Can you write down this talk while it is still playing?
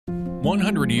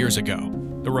100 years ago,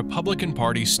 the Republican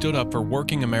Party stood up for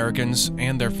working Americans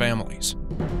and their families.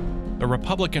 The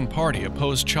Republican Party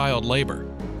opposed child labor,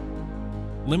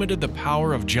 limited the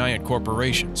power of giant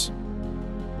corporations,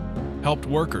 helped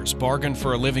workers bargain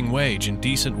for a living wage and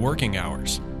decent working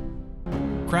hours,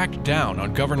 cracked down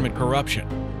on government corruption,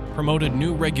 promoted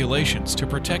new regulations to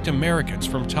protect Americans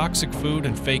from toxic food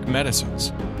and fake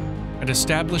medicines, and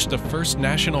established the first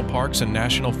national parks and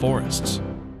national forests.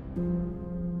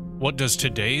 What does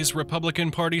today's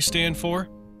Republican Party stand for?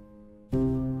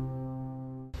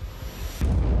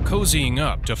 Cozying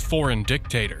up to foreign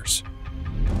dictators,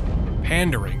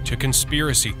 pandering to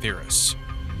conspiracy theorists,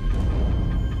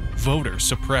 voter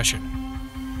suppression,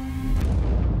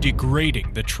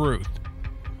 degrading the truth,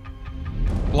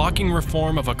 blocking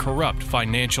reform of a corrupt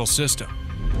financial system,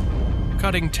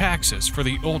 cutting taxes for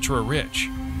the ultra-rich,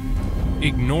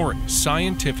 ignoring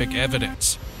scientific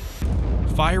evidence,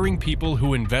 firing people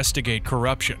who investigate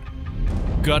corruption,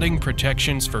 gutting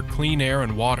protections for clean air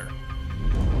and water,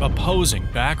 opposing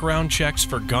background checks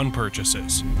for gun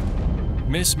purchases,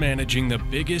 mismanaging the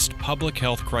biggest public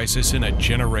health crisis in a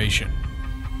generation,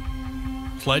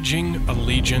 pledging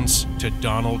allegiance to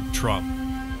Donald Trump.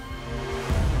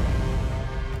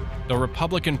 The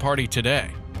Republican Party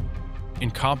today: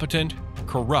 incompetent,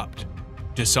 corrupt,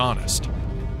 dishonest.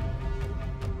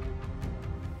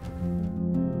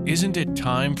 Isn't it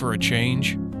time for a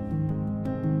change?